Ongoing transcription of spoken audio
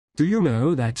Do you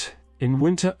know that in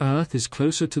winter Earth is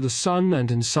closer to the sun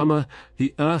and in summer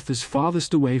the Earth is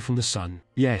farthest away from the sun?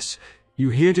 Yes,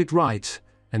 you heard it right,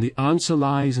 and the answer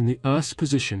lies in the Earth's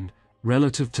position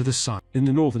relative to the sun. In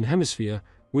the northern hemisphere,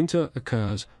 winter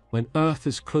occurs when Earth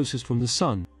is closest from the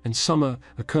sun, and summer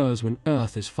occurs when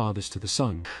Earth is farthest to the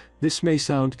sun. This may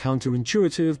sound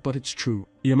counterintuitive, but it's true.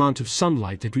 The amount of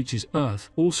sunlight that reaches Earth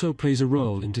also plays a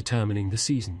role in determining the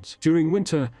seasons. During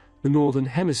winter, the northern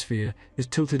hemisphere is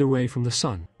tilted away from the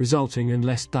sun, resulting in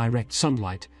less direct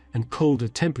sunlight and colder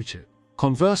temperature.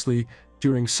 Conversely,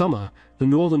 during summer, the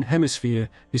northern hemisphere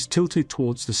is tilted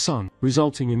towards the sun,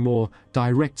 resulting in more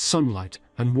direct sunlight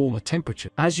and warmer temperature.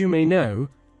 As you may know,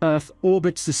 Earth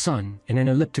orbits the sun in an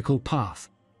elliptical path.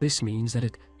 This means that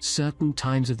at certain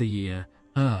times of the year,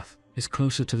 Earth is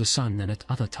closer to the sun than at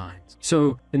other times.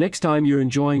 So, the next time you're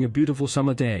enjoying a beautiful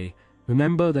summer day,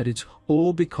 remember that it's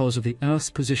all because of the Earth's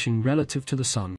position relative to the sun.